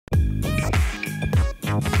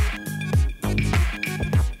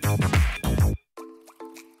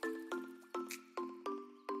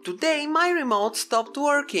Today my remote stopped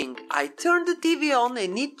working. I turned the TV on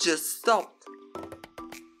and it just stopped.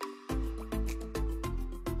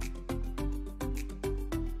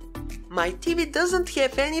 My TV doesn't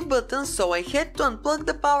have any buttons, so I had to unplug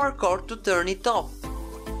the power cord to turn it off.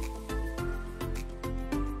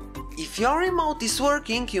 If your remote is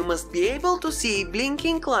working, you must be able to see a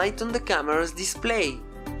blinking light on the camera's display.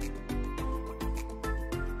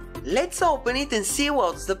 Let's open it and see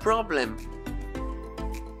what's the problem.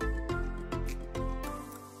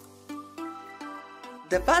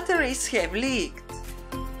 The batteries have leaked.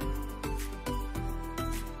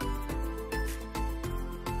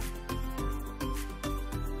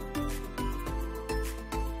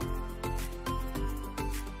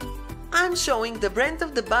 I'm showing the brand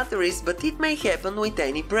of the batteries, but it may happen with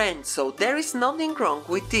any brand, so there is nothing wrong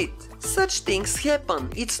with it. Such things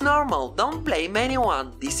happen, it's normal, don't blame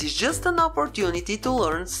anyone, this is just an opportunity to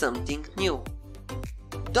learn something new.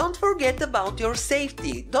 Don't forget about your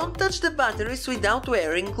safety, don't touch the batteries without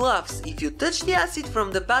wearing gloves. If you touch the acid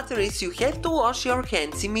from the batteries, you have to wash your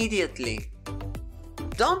hands immediately.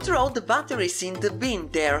 Don't throw the batteries in the bin,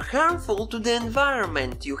 they are harmful to the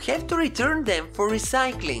environment, you have to return them for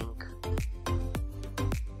recycling.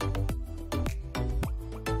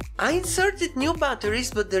 I inserted new batteries,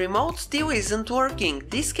 but the remote still isn't working.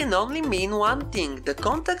 This can only mean one thing, the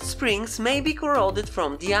contact springs may be corroded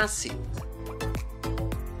from the acid.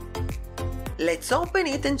 Let's open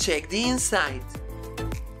it and check the inside.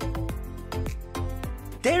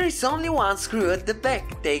 There is only one screw at the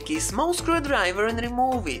back. Take a small screwdriver and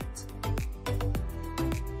remove it.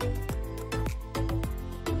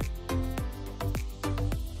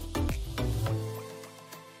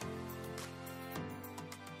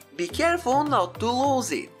 Be careful not to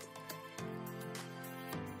lose it.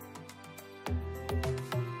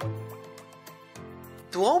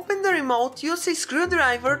 To open the remote, use a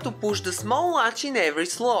screwdriver to push the small latch in every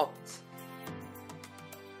slot.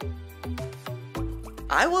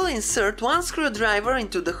 I will insert one screwdriver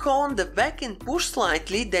into the hole on the back and push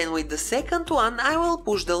slightly, then with the second one I will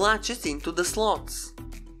push the latches into the slots.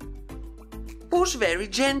 Push very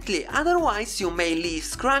gently, otherwise you may leave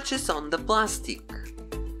scratches on the plastic.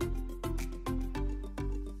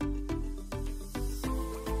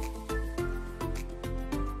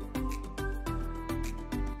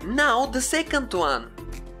 Now the second one.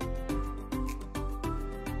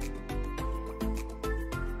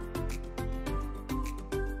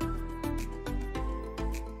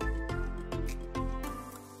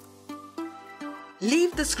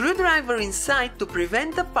 Leave the screwdriver inside to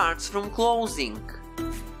prevent the parts from closing.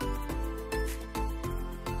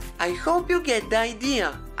 I hope you get the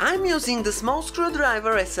idea. I'm using the small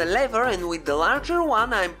screwdriver as a lever and with the larger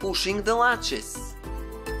one I'm pushing the latches.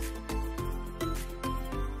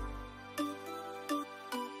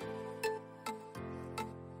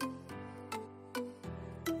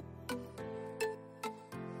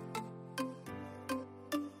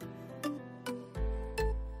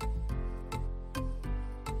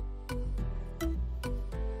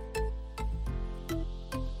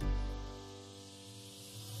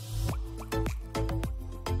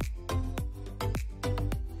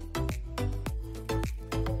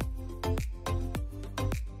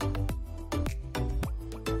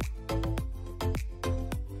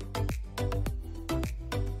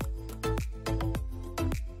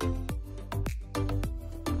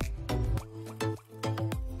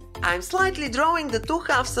 I'm slightly drawing the two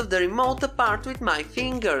halves of the remote apart with my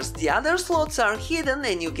fingers. The other slots are hidden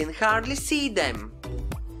and you can hardly see them.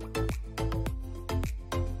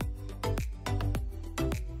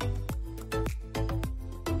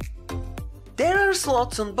 There are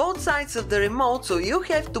slots on both sides of the remote, so you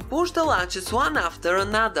have to push the latches one after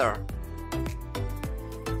another.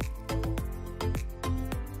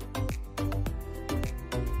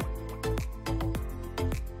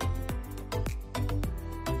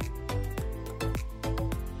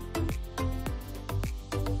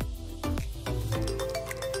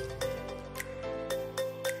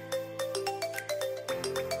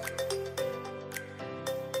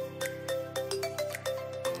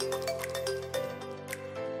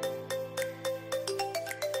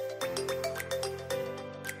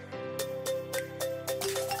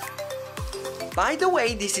 By the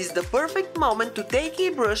way, this is the perfect moment to take a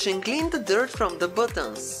brush and clean the dirt from the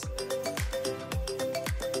buttons.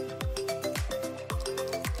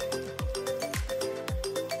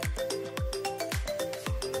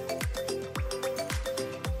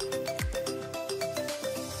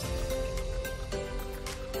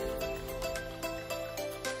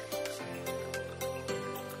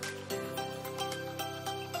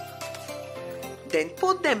 Then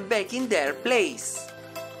put them back in their place.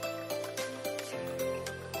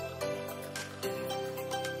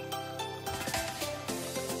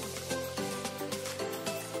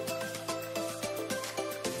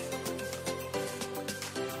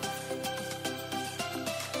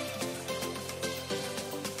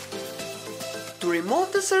 To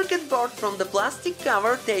remove the circuit board from the plastic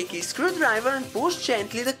cover, take a screwdriver and push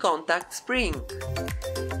gently the contact spring.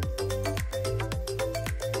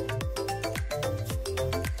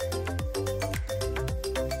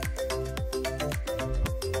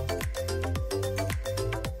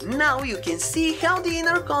 Now you can see how the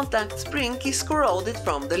inner contact spring is corroded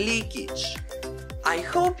from the leakage. I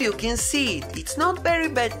hope you can see it. It's not very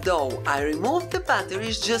bad though. I removed the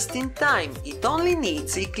batteries just in time. It only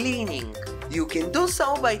needs a cleaning. You can do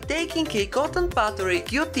so by taking a cotton pad or a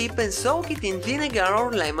Q-tip and soak it in vinegar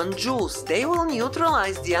or lemon juice. They will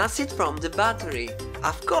neutralize the acid from the battery.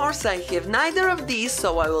 Of course, I have neither of these,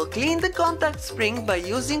 so I will clean the contact spring by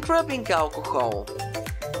using rubbing alcohol.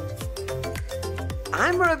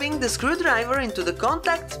 I'm rubbing the screwdriver into the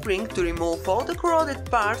contact spring to remove all the corroded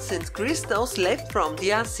parts and crystals left from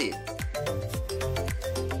the acid.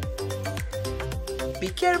 Be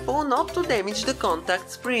careful not to damage the contact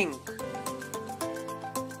spring.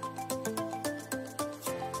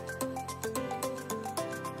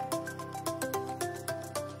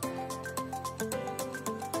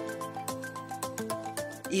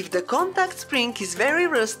 If the contact spring is very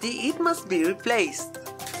rusty, it must be replaced.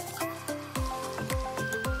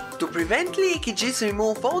 To prevent leakages,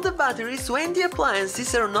 remove all the batteries when the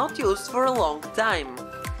appliances are not used for a long time.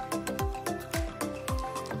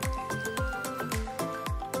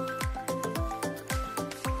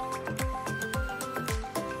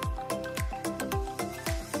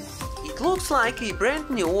 It looks like a brand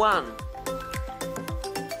new one.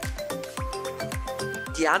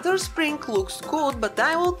 The other spring looks good, but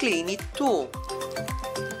I will clean it too.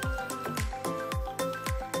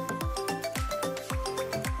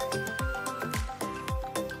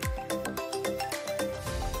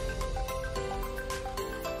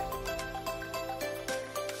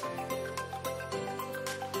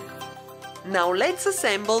 Now let's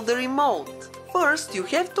assemble the remote. First, you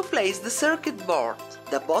have to place the circuit board.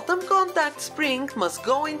 The bottom contact spring must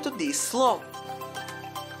go into this slot.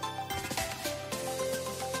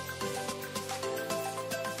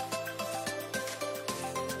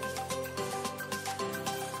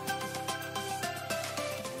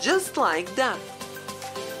 Just like that.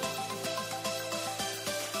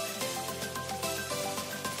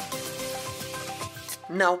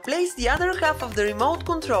 Now place the other half of the remote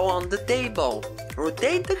control on the table.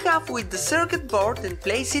 Rotate the half with the circuit board and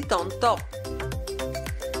place it on top.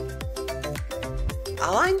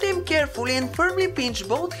 Align them carefully and firmly pinch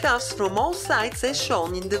both halves from all sides as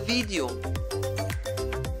shown in the video.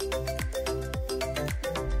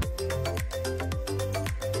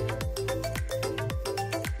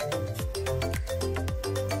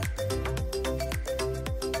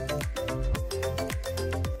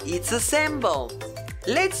 It's assembled.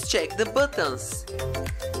 Let's check the buttons.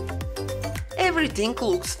 Everything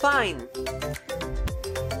looks fine.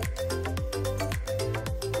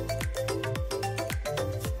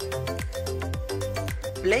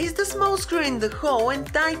 Place the small screw in the hole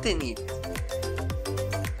and tighten it.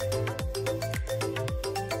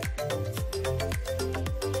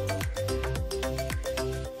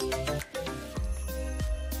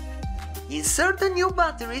 Insert the new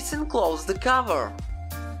batteries and close the cover.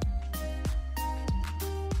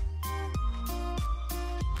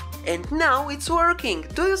 And now it's working!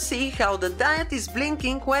 Do you see how the diode is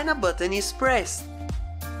blinking when a button is pressed?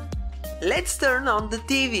 Let's turn on the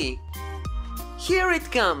TV. Here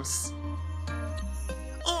it comes!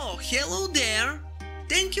 Oh, hello there!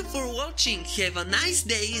 Thank you for watching, have a nice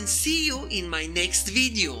day and see you in my next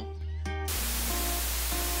video!